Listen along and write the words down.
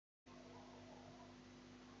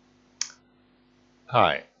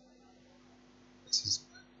Hi, this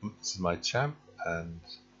is my champ, and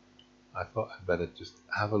I thought I'd better just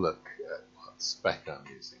have a look at what spec I'm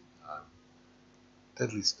using.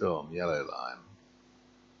 Deadly Storm Yellow Lime,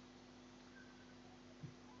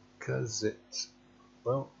 because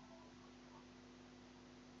well,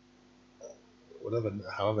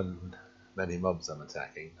 however many mobs I'm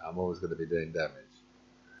attacking, I'm always going to be doing damage.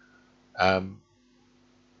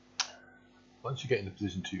 Once you get in a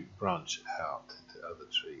position to branch out into other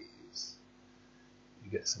trees,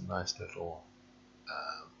 you get some nice little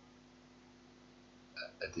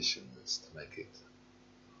additions to make it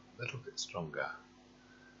a little bit stronger.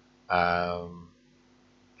 Some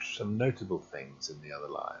notable things in the other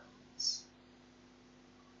lines.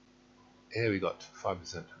 Here we got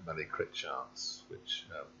 5% melee crit chance, which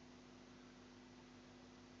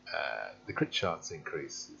the crit chance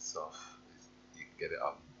increase is off. You can get it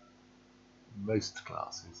on most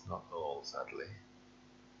classes, not all, sadly.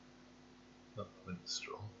 Not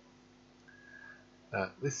minstrel.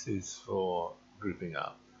 This is for grouping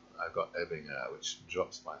up. I've got Ebbinger, which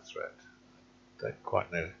drops my threat. I don't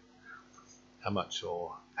quite know how much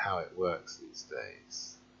or how it works these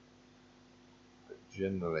days, but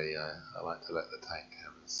generally I like to let the tank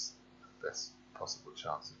have its best possible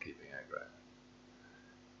chance of keeping aggro.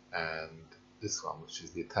 And this one, which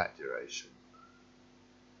is the attack duration,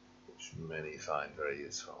 which many find very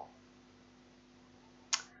useful.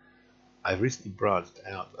 I've recently branched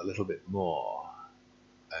out a little bit more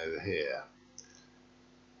over here.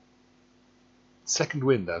 Second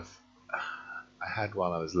wind I had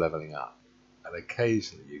while I was leveling up, and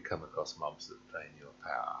occasionally you come across mobs that drain your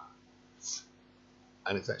power,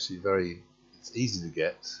 and it's actually it's easy to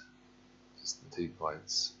get, just the 2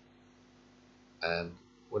 points, and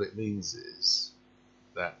what it means is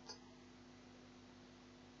that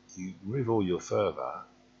you remove all your fervour,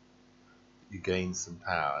 you gain some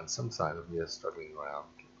power, and sometimes when you're struggling around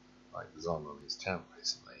like Zon on his champ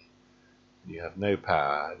recently, and you have no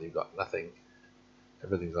power and you've got nothing,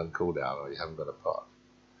 everything's on cooldown, or you haven't got a pot,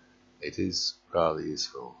 it is rather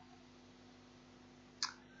useful.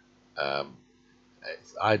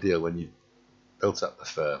 It's ideal when you've built up the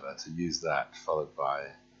fervour to use that, followed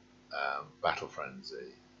by Battle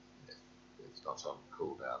Frenzy, if it's not on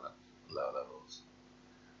cooldown at lower levels,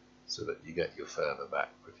 so that you get your fervour back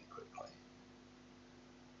pretty quickly.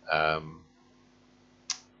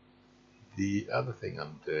 The other thing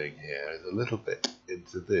I'm doing here is a little bit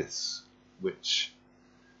into this, which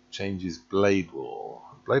changes Blade Wall.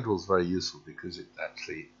 Blade Wall is very useful because it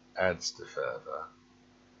actually adds to fervour.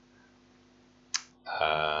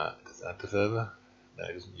 Does it add to fervour? No,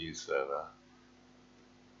 it doesn't use fervour.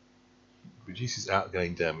 It reduces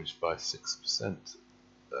outgoing damage by 6%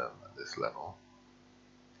 at this level.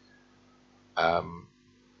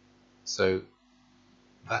 So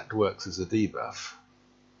that works as a debuff.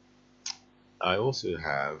 I also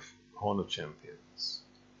have Horn of Champions,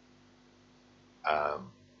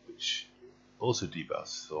 which also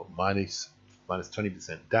debuffs for minus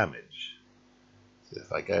 20% damage. So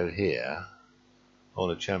if I go here,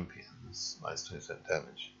 Horn of Champions, minus 20%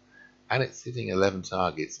 damage, and it's hitting 11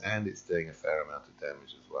 targets, and it's doing a fair amount of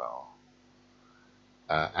damage as well,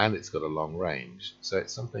 and it's got a long range, so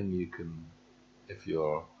it's something you can, if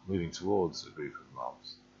you're moving towards a group of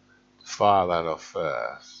mobs, to fire that off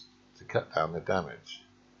first to cut down the damage.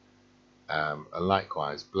 And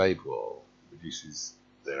likewise, Blade Wall reduces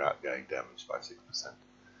their outgoing damage by 6%.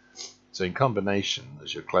 So in combination,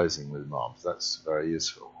 as you're closing with mobs, that's very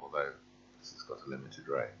useful, although this has got a limited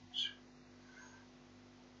range.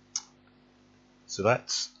 So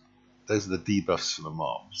those are the debuffs for the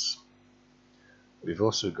mobs. We've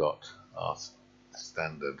also got our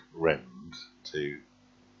standard Rend to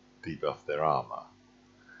debuff their armor.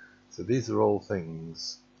 So these are all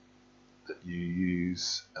things that you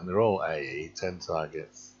use, and they're all AE, 10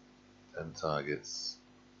 targets, 10 targets,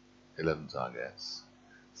 11 targets.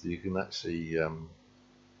 So you can actually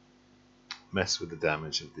mess with the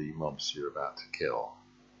damage of the mobs you're about to kill.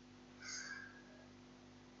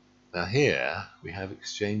 Now here we have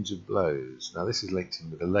Exchange of Blows. Now this is linked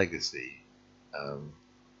in with a legacy.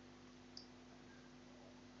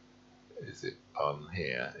 Is it on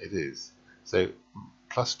here? It is. So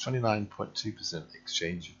plus 29.2%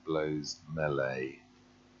 Exchange of Blows melee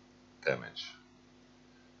damage.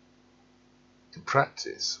 In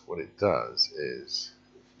practice, what it does is,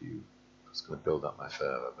 I'm just going to build up my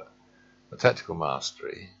fervour, but my tactical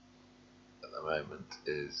mastery at the moment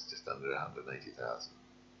is just under 180,000.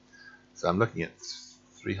 So I'm looking at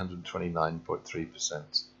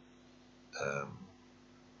 329.3%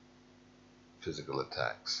 physical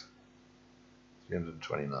attacks.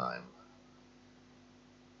 329.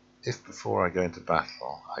 if before I go into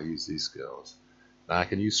battle I use these skills, now I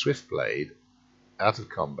can use Swift Blade out of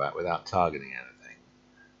combat without targeting anything,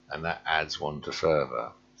 and that adds 1 to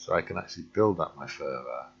fervor. So I can actually build up my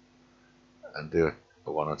fervor and do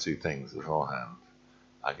 1 or 2 things beforehand.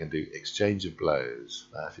 I can do Exchange of Blows.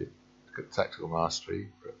 Now if you look at Tactical Mastery,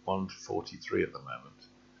 we're at 143 at the moment,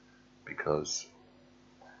 because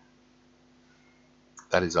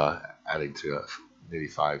that is adding to nearly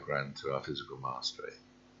 5 grand to our physical mastery.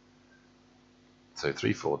 So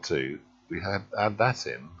 342, we add that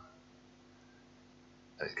in,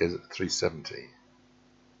 and it goes at 370.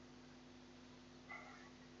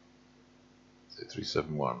 So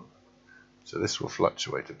 371. So this will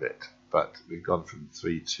fluctuate a bit, but we've gone from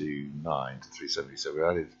 329 to 370, so we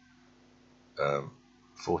added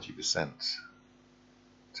 40%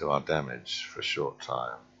 to our damage for a short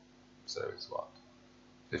time. So it's what?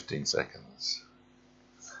 15 seconds.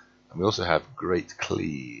 And we also have Great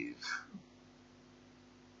Cleave,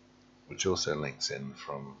 which also links in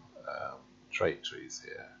from trait trees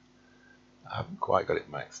here. I haven't quite got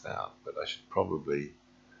it maxed out, but I should probably,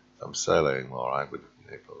 if I'm soloing more, I would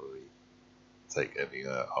probably take every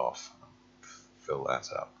off and fill that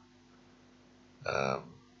up.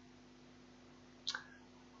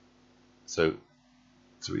 So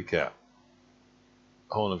to recap,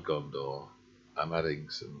 Horn of Gondor, I'm adding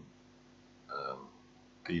some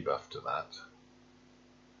debuff to that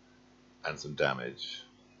and some damage.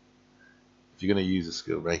 If you're going to use a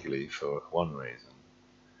skill regularly for one reason,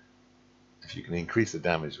 if you can increase the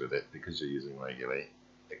damage with it because you're using regularly,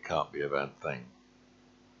 it can't be a bad thing.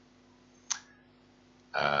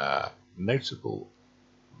 Notable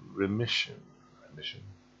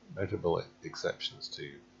notable exceptions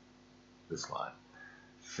to this line.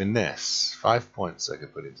 Finesse, 5 points I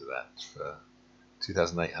could put into that for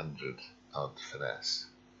 2,800 odd finesse.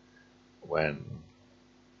 When,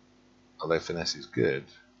 although finesse is good,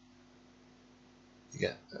 you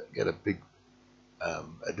get a big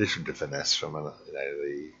addition to finesse from what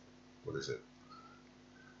is it?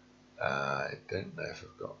 I don't know if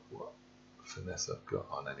I've got what finesse I've got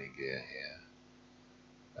on any gear here.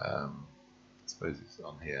 I suppose it's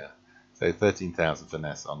on here. So 13,000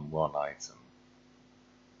 finesse on one item.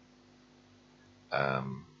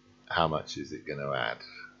 How much is it going to add?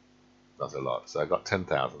 Not a lot. So I got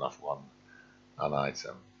 10,000 off one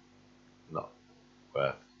item. Not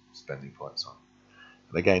worth spending points on.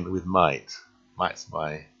 And again with might. Might's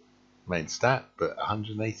my main stat, but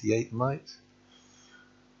 188 might.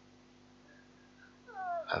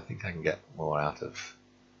 I think I can get more out of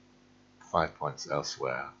 5 points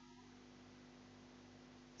elsewhere.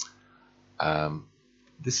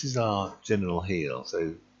 This is our general heal.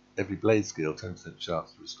 So every blade skill, 10%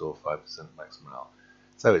 chance to restore 5% maximum health.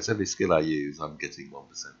 So it's every skill I use, I'm getting 1%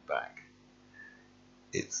 back.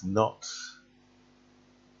 It's not,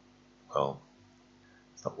 well,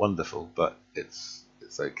 it's not wonderful, but it's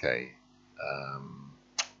okay.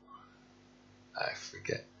 I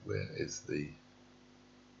forget where is the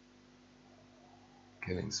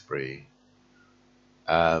killing spree.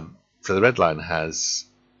 So the red line has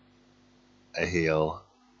a heal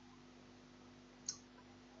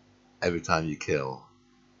every time you kill.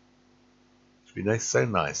 It would be so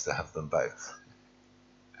nice to have them both.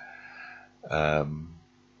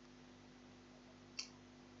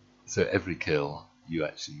 So every kill you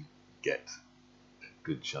actually get a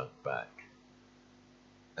good chunk back,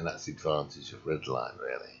 and that's the advantage of red line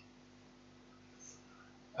really.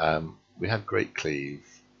 We have Great Cleave,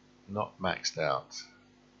 not maxed out,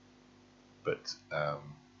 but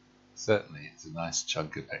certainly it's a nice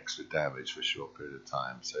chunk of extra damage for a short period of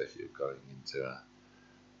time. So if you're going into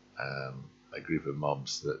a group of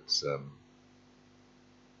mobs that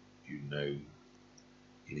you know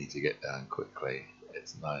you need to get down quickly,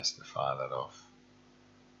 it's nice to fire that off.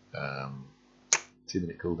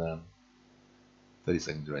 2-minute cooldown,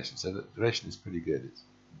 30-second duration. So the duration is pretty good. It's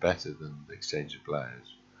better than the Exchange of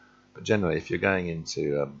Blows. But generally, if you're going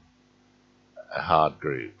into a hard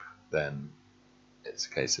group, then it's a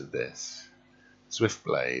case of this. Swift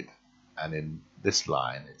Blade, and in this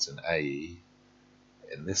line it's an AE.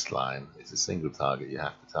 In this line it's a single target you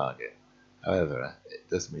have to target. However, it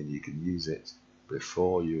does mean you can use it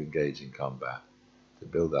before you engage in combat to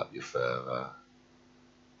build up your fervor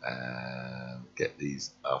and get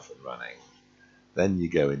these off and running. Then you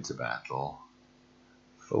go into battle,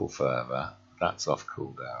 full fervor, that's off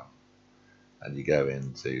cooldown, and you go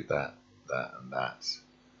into that and that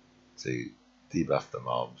to debuff the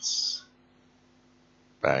mobs,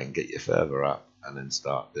 bang, get your fervor up, and then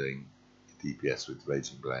start doing DPS with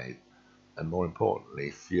Raging Blade, and more importantly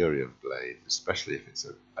Fury of Blade, especially if it's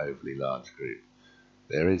an overly large group.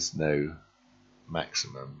 There is no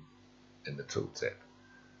maximum in the tooltip.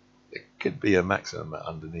 There could be a maximum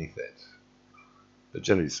underneath it, but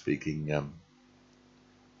generally speaking,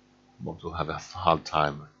 mobs will have a hard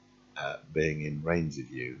time being in range of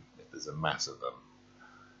you if there's a mass of them,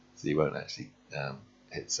 so you won't actually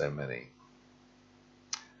hit so many.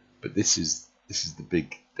 But this is the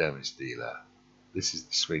big damage dealer. This is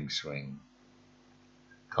the swing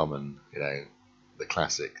common, the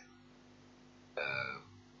classic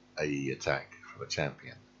AE attack from a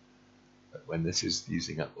champion. But when this is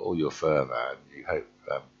using up all your fervor, and you hope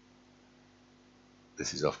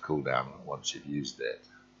this is off cooldown once you've used it,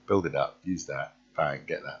 build it up, use that, bang,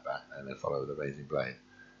 get that back, and then follow with a Raging Blade.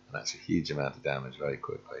 And that's a huge amount of damage very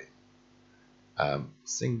quickly.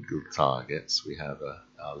 Single targets, we have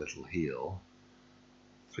our little heal,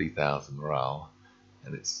 3000 morale,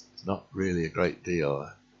 and it's not really a great deal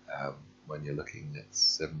when you're looking at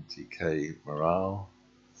 70k morale.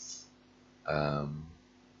 So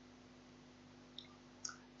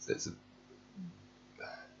it's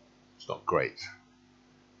not great.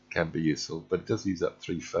 Can be useful, but it does use up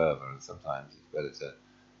 3 fervor, and sometimes it's better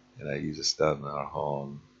to use a stun or a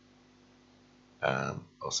horn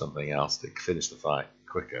or something else to finish the fight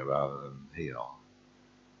quicker rather than heal.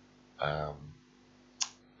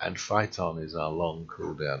 And Fight On is our long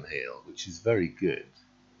cooldown heal, which is very good,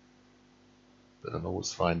 but I'm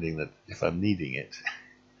always finding that if I'm needing it,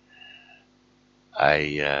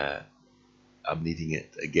 I'm needing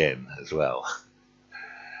it again as well,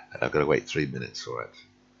 and I've got to wait 3 minutes for it.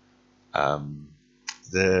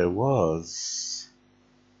 There was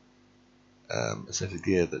a set of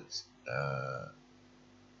gear that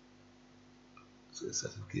was it a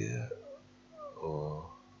set of gear or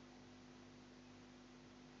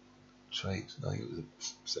trait? No, it was a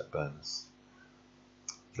set bonus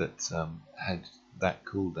that had that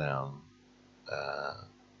cooldown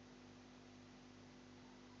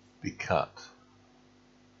be cut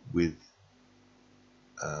with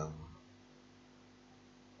I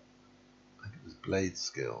think it was blade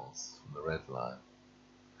skills from the red line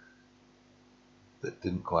that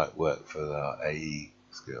didn't quite work for our AE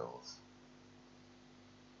skills.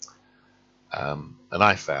 And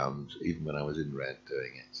I found, even when I was in red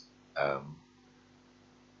doing it,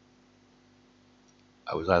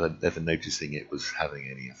 I was either never noticing it was having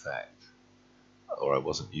any effect, or I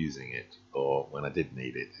wasn't using it, or when I did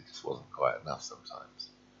need it, it just wasn't quite enough sometimes.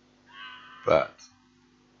 But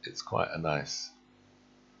it's quite a nice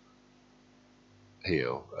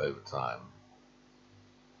heal over time.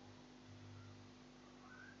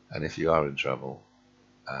 And if you are in trouble,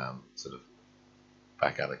 sort of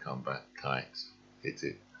back out of combat, kite, hit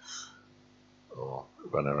it, or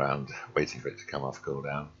run around waiting for it to come off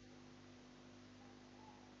cooldown.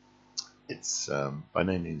 It's by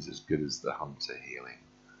no means as good as the Hunter healing,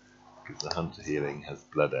 because the Hunter healing has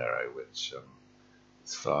Blood Arrow, which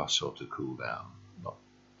is far shorter cooldown.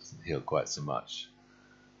 Doesn't heal quite so much,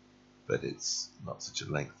 but it's not such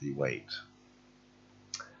a lengthy wait.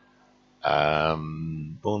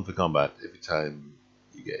 Born for Combat, every time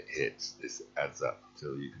you get hit, this adds up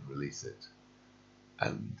until you can release it,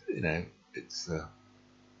 and it's a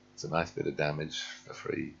nice bit of damage for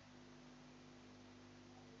free.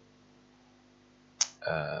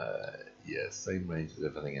 Yeah, same range as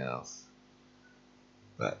everything else,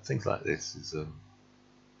 but things like this is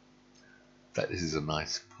this is a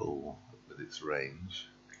nice pull with its range.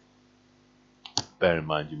 Bear in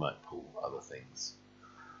mind you might pull other things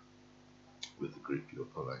with the group you're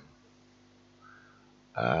pulling.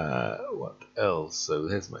 What else? So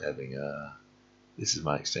here's my having this is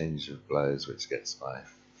my exchange of blows, which gets my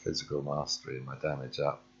physical mastery and my damage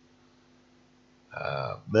up.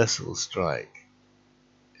 Merciful Strike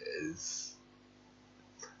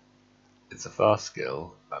it's a fast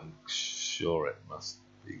skill. I'm sure it must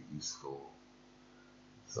be useful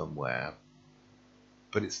somewhere,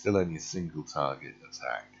 but it's still only a single target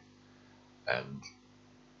attack, and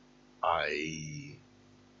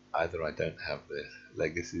either I don't have the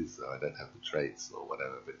legacies or I don't have the traits or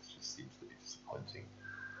whatever, but it just seems to be disappointing.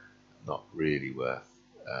 Not really worth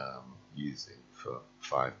using for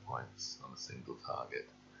 5 points on a single target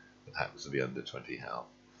that happens to be under 20 health.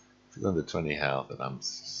 If it's under 20 health and I'm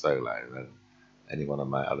solo, then any one of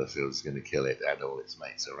my other skills is going to kill it and all its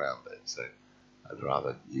mates around it, so I'd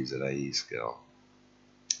rather use an AE skill.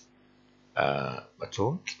 A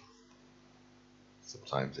taunt.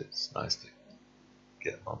 Sometimes it's nice to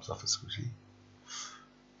get mobs off a squishy.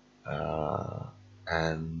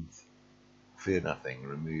 And Fear Nothing,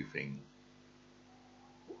 removing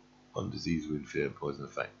 1 disease, wound, fear, and poison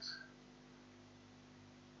effect,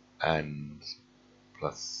 and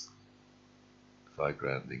plus 5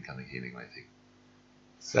 grand incoming healing rating.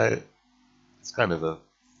 So it's kind of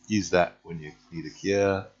use that when you need a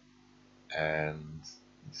cure, and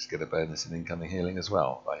you just get a bonus in incoming healing as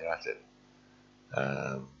well while you're at it.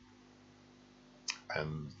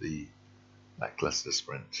 And the lackluster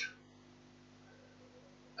sprint.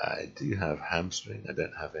 I do have hamstring. I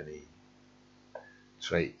don't have any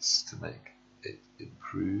traits to make it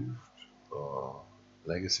improved or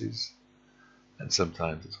legacies, and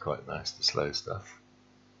sometimes it's quite nice to slow stuff.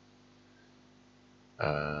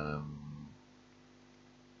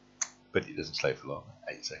 But it doesn't slow for long,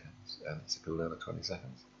 8 seconds, and it's a cooldown of 20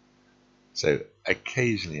 seconds. So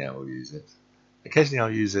occasionally I will use it. Occasionally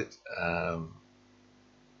I'll use it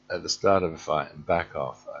at the start of a fight and back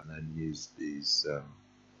off, and then use these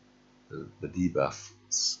the debuff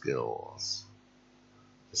skills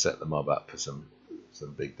to set the mob up for some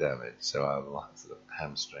big damage. So I'll sort of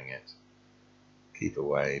hamstring it, keep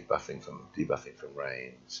away, debuffing from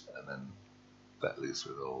range, and then let loose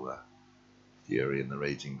with all the fury and the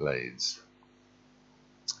raging blades.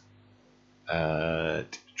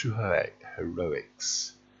 True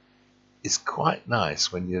heroics is quite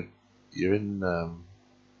nice when you're in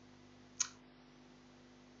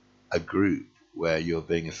a group where you're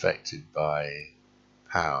being affected by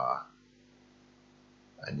power,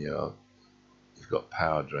 and you've got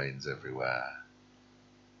power drains everywhere,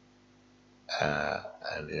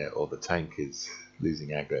 and or the tank is losing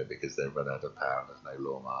aggro because they've run out of power and there's no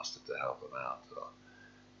Lawmaster to help them out, or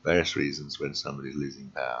various reasons. When somebody's losing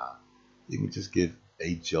power, you can just give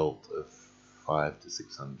a jolt of 500 to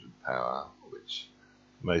 600 power, which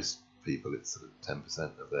most people it's sort of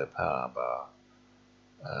 10% of their power bar.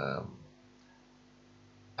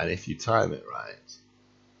 And if you time it right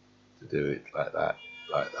to do it like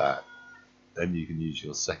that, then you can use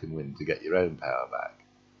your second wind to get your own power back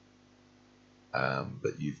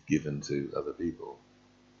that you've given to other people,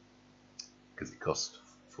 because it costs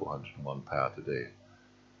 401 power to do.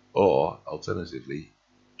 Or alternatively,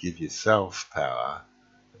 give yourself power,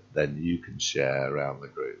 then you can share around the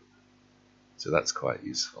group. So that's quite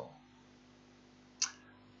useful.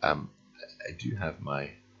 I do have my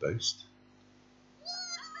boast.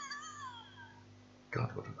 God,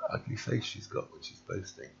 what an ugly face she's got when she's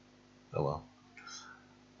boasting. Oh well.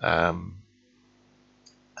 And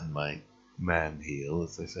my man heel,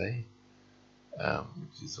 as they say,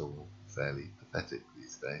 which is all fairly pathetic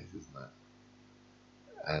these days, isn't it?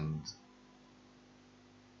 And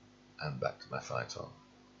back to my fight on.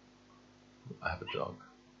 I have a dog.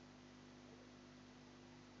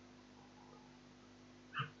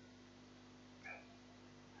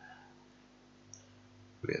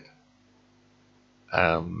 Weird.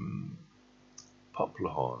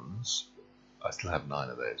 Poplar horns. I still have 9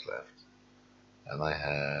 of those left, and I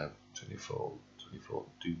have 24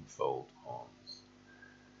 Doomfold horns.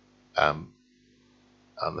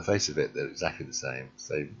 On the face of it, they're exactly the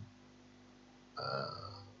same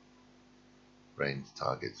range,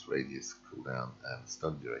 targets, radius, cooldown, and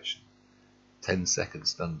stun duration. 10-second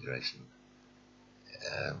stun duration.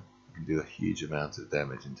 You can do a huge amount of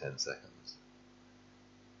damage in 10 seconds.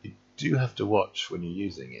 You do have to watch when you're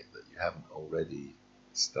using it that you haven't already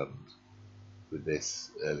stunned with this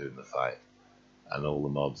earlier in the fight, and all the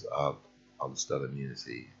mobs are on stun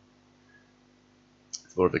immunity.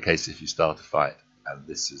 It's more of a case if you start a fight and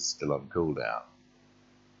this is still on cooldown,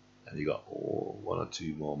 and you got 1 or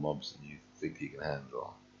 2 more mobs than you think you can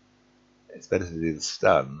handle. It's better to do the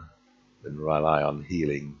stun than rely on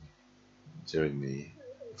healing during the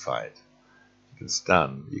fight. If you can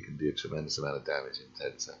stun, you can do a tremendous amount of damage in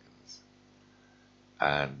 10 seconds.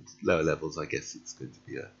 And lower levels, I guess it's going to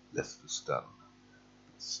be less of a stun,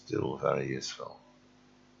 but still very useful.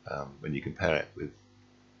 When you compare it with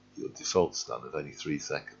your default stun of only 3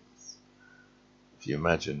 seconds, if you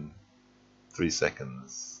imagine 3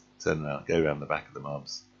 seconds, turn around, go around the back of the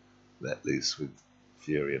mobs, let loose with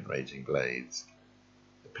fury and raging blades,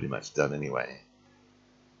 they're pretty much done anyway.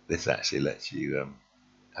 This actually lets you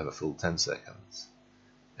have a full 10 seconds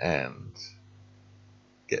and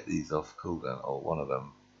get these off cooldown, or one of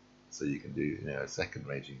them, so you can do a second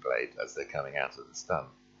raging blade as they're coming out of the stun.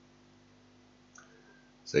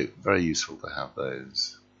 So very useful to have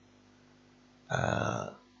those.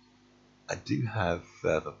 I do have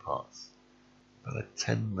further pots, but I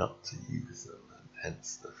tend not to use them, and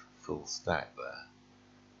hence the full stack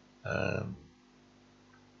there.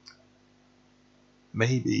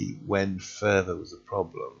 Maybe when further was a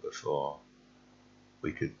problem before,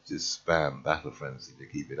 we could just spam Battle Frenzy to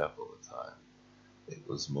keep it up all the time. It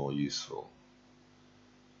was more useful,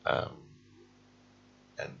 and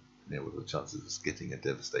with the chances of getting a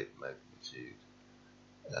devastating magnitude,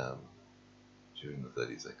 during the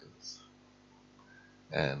 30 seconds.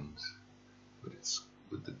 And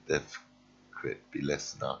would the dev crit be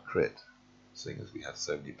less than our crit, seeing as we have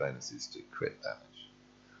so many bonuses to crit damage?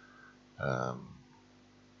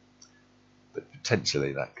 But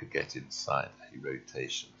potentially that could get inside a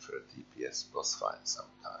rotation for a DPS boss fight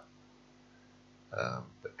sometime.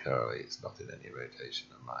 But currently it's not in any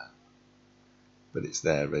rotation of mine. But it's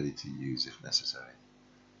there ready to use if necessary.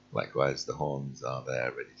 Likewise, the horns are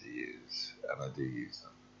there ready to use, and I do use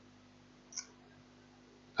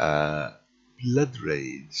them. Blood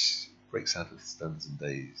Rage breaks out of stuns and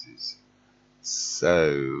dazes.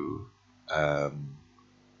 So,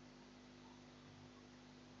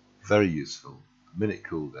 very useful. A minute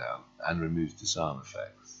cooldown and removes disarm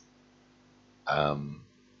effects.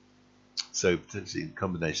 So potentially in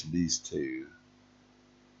combination these two,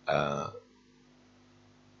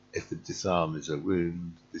 if the disarm is a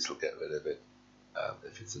wound, this will get rid of it.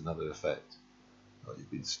 If it's another effect, or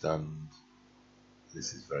you've been stunned,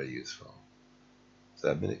 this is very useful.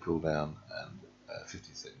 So a minute cooldown and a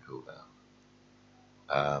 15-second cooldown.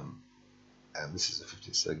 And this is a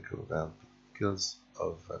 15-second cooldown because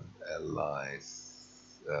of an LI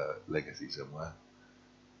legacy somewhere.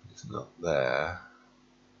 It's not there.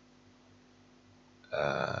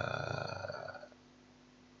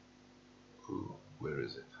 Ooh, where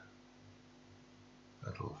is it?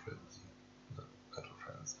 Battle Frenzy. No, Battle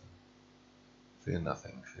Frenzy. Fear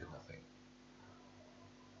nothing, fear nothing.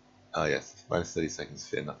 Oh yes, minus 30 seconds,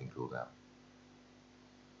 fear nothing cooldown.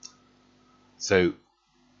 So,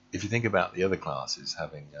 if you think about the other classes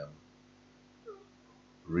having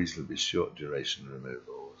reasonably short duration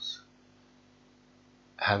removals,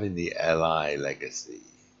 having the LI legacy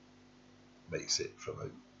makes it from a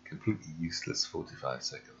completely useless 45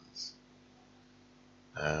 seconds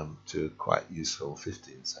to a quite useful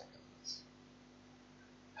 15 seconds.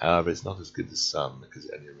 However, it's not as good as some because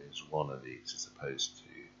it only removes one of each as opposed to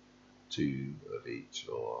two of each,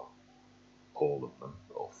 or all of them,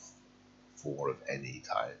 or four of any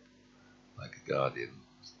type, like a Guardian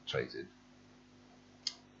traded.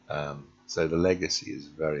 So the legacy is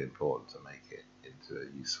very important to make it into a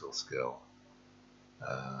useful skill.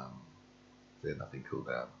 Fear nothing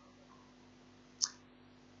cooldown.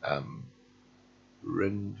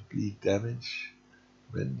 Rend bleed damage.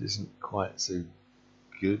 Rend isn't quite so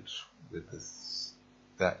good with the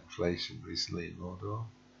stat inflation recently in Mordor.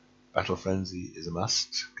 Battle Frenzy is a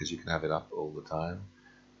must because you can have it up all the time.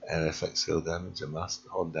 Air effect skill damage a must.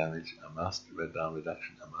 Horn damage a must. Red arm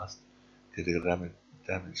reduction a must. Critical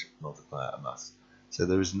damage multiplier a must. So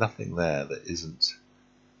there is nothing there that isn't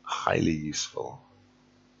highly useful.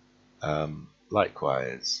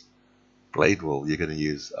 Likewise, Blade Wall you're going to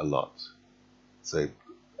use a lot. So,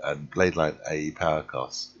 and Blade Light AE power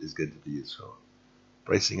cost is going to be useful.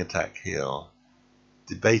 Bracing attack heal,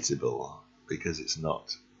 debatable because it's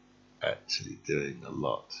not actually doing a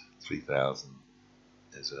lot. 3000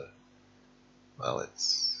 is a, well,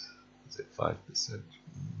 is it 5%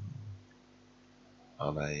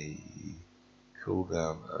 on a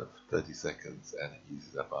cooldown of 30 seconds, and it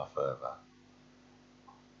uses up our fervor.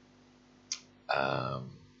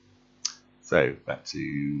 So back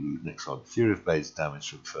to next one. Fury of Blades damage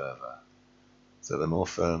from fervor. So the more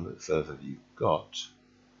fervor you've got,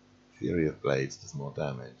 Fury of Blades does more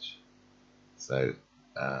damage. So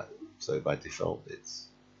so by default its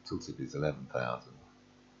tooltip is 11,000.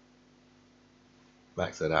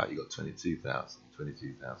 Max that out, you got 22,000,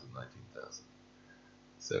 19,000.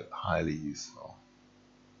 So highly useful.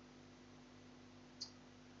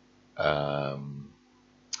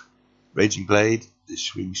 Raging Blade is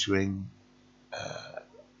swing.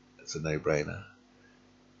 It's a no-brainer.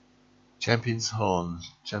 Champion's Horn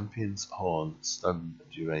stun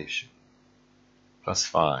duration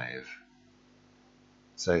 +5.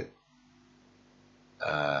 So it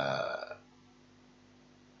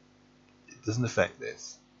doesn't affect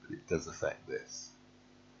this, but it does affect this.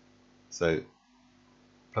 So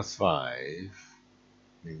 +5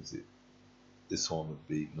 means this horn would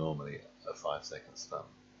be normally a 5-second stun.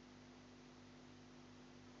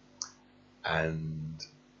 And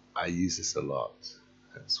I use this a lot.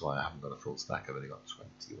 That's why I haven't got a full stack. I've only got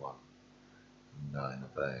 21, 9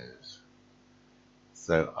 of those.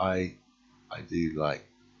 So I do like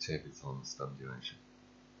Champion's Horn stun duration.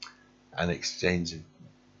 And exchange of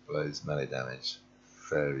blows melee damage,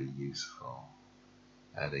 very useful.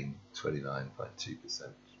 Adding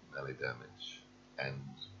 29.2% melee damage and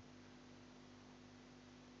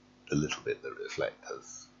the little bit that Reflect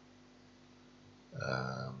has.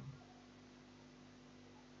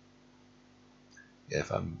 Yeah,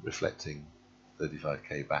 if I'm reflecting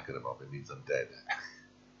 35k back at a mob, it means I'm dead.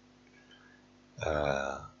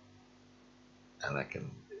 And I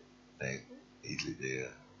can easily do,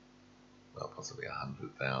 well, possibly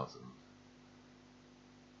 100,000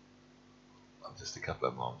 on just a couple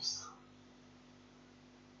of mobs.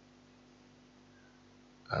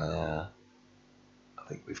 I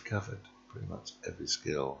think we've covered pretty much every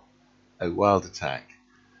skill. Oh, wild attack.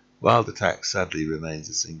 Wild attack sadly remains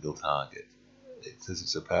a single target. It says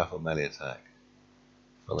it's a powerful melee attack,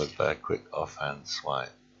 followed by a quick offhand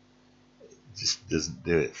swipe. It just doesn't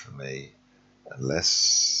do it for me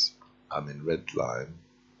unless I'm in red line,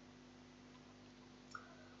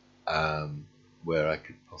 where I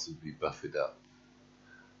could possibly buff it up.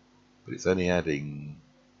 But it's only adding,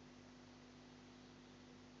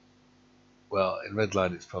 well, in red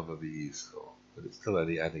line it's probably useful, but it's still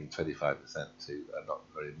only adding 25% to not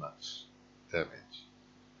very much damage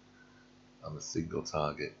on a single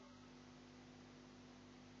target.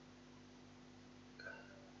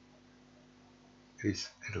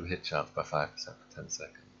 It'll hit chance by 5% for 10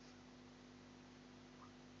 seconds.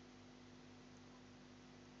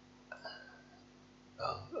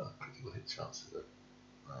 Critical hit chances are,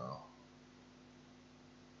 well,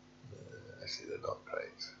 actually they're not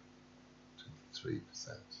great. 23%.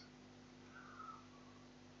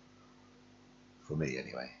 For me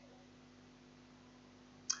anyway.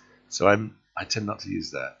 So I tend not to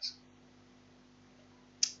use that.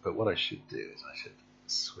 But what I should do is I should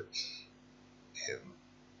switch in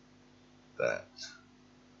that,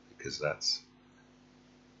 because that's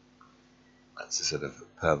a sort of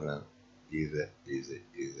permanent use it.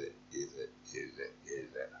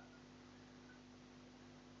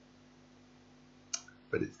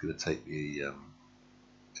 But it's going to take me a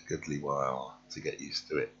goodly while to get used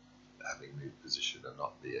to it, having moved position and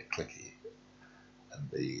not be a clicky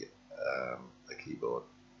and be a keyboard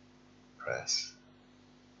press.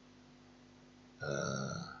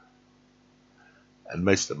 And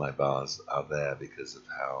most of my bars are there because of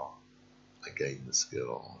how I gain the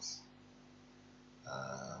skills.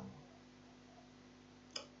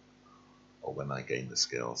 Or when I gain the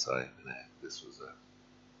skills, this was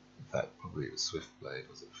in fact, probably it was Swift Blade,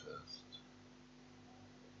 was it first?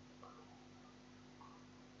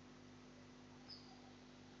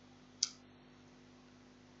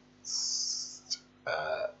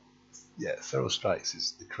 Yeah, Feral Strikes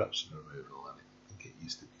is the corruption removal, and I think it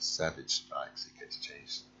used to be Savage Strikes. It gets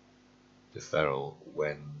changed to Feral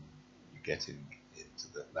when you get into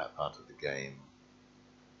that part of the game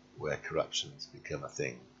where corruptions become a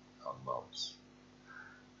thing on mobs.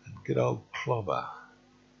 And good old Clobber,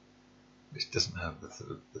 which doesn't have the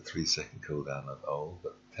 3-second cooldown of old,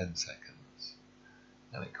 but 10 seconds,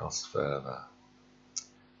 and it costs fervor.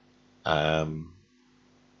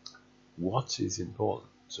 What is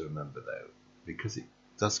important to remember though, because it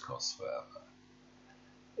does cost fervor,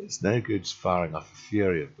 it's no good firing off a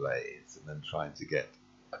fury of blades and then trying to get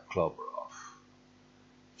a clobber off.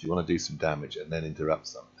 If you want to do some damage and then interrupt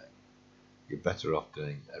something, you're better off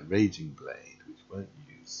doing a raging blade, which won't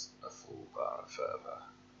use a full bar of fervor.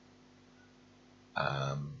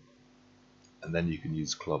 And then you can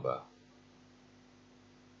use clobber.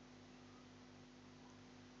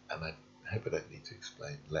 And I hope I don't need to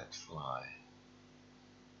explain Let Fly.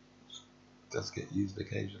 It does get used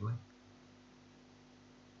occasionally.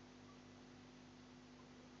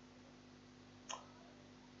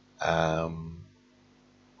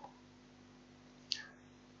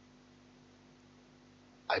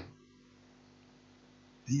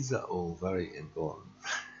 These are all very important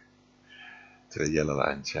to a yellow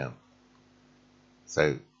line champ.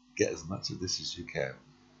 So get as much of this as you can.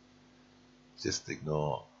 Just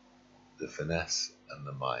ignore the finesse and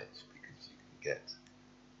the might, because you can get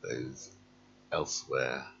those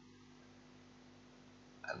elsewhere,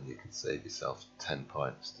 and you can save yourself 10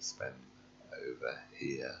 points to spend over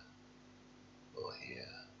here or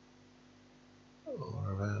here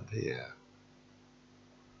or around here.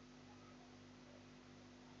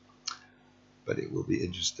 But it will be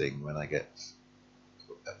interesting when I get,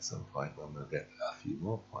 at some point, when we'll get a few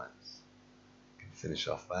more points. I can finish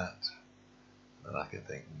off that, and then I can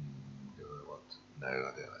think, do I want to? No,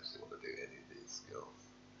 I don't actually want to do any of these skills.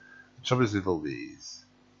 The trouble is with all these,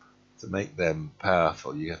 to make them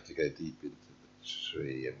powerful, you have to go deep into the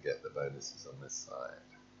tree and get the bonuses on this side.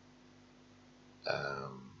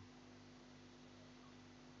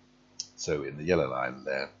 So in the yellow line,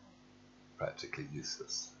 they're practically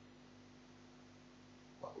useless.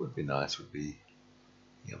 What would be nice would be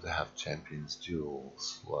being able to have Champions Duel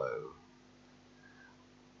slow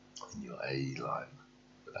in your AE line,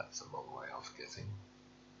 but that's a long way off getting.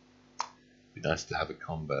 It'd be nice to have a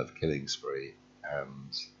combo of Killing Spree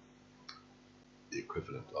and the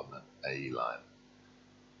equivalent on the AE line.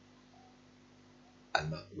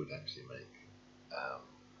 and that would actually make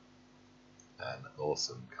an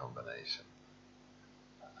awesome combination.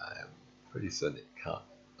 I'm pretty certain it can't.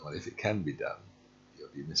 Well, if it can be done, you'll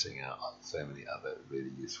be missing out on so many other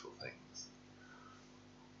really useful things.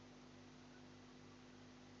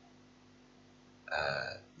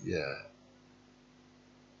 Yeah,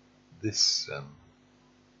 this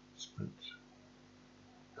sprint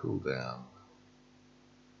cooldown,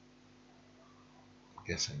 I'm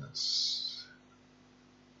guessing that's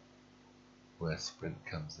where sprint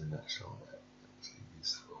comes in actually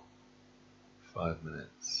useful. 5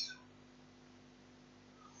 minutes,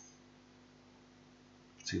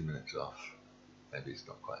 2 minutes off, maybe it's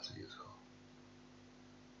not quite so useful.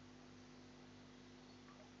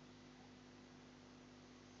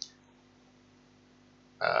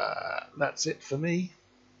 That's it for me.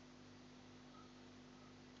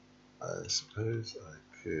 I suppose I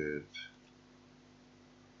could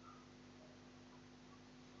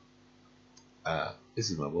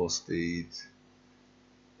this is my wall speed.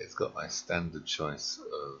 It's got my standard choice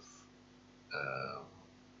of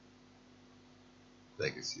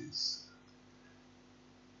legacies,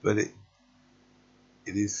 but it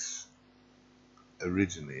is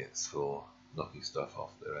originally it's for knocking stuff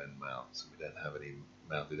off their own mounts. We don't have any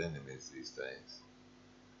mounted enemies these days.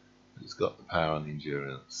 But it's got the power and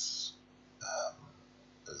endurance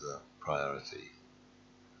as a priority,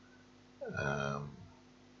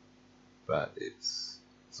 but it's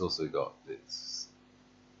also got its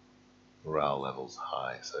morale levels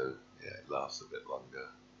high, so yeah, it lasts a bit longer.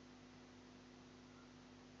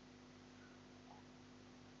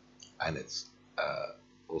 And it's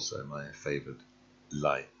also my favourite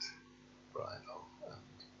light bridle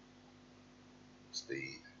and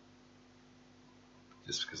steed,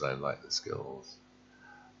 just because I like the skills.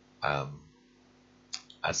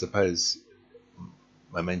 I suppose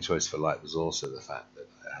my main choice for light was also the fact that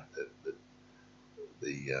I had the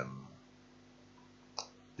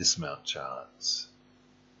dismount charts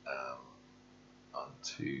on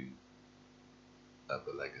 2 of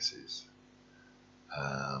the legacies,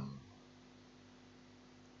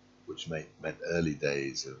 which meant early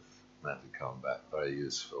days of mounted combat very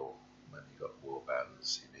useful. When you got war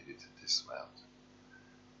bands you needed to dismount,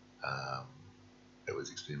 it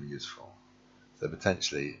was extremely useful. So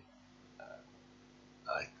potentially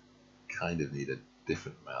I kind of need a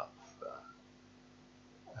different mount for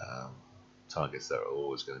targets that are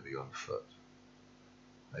always going to be on foot.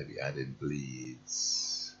 Maybe add in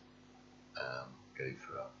bleeds, go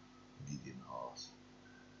for a medium horse.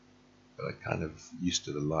 But I'm kind of used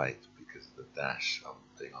to the light because of the dash I'm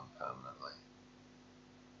being on permanently.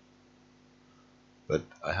 But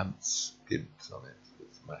I haven't skimped on it.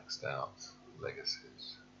 It's maxed out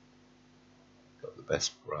legacies. Got the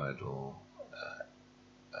best bridle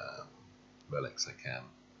relics I can.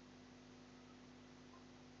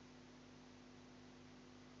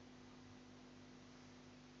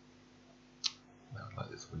 I would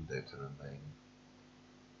like this window to remain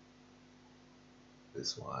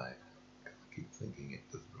this wide. I keep thinking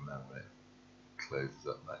it doesn't remember it closes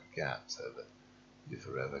up that gap so that you're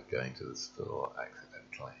forever going to the store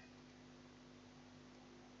accidentally.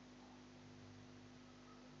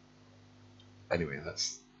 Anyway,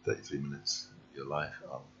 that's 33 minutes of your life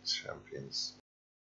on Champions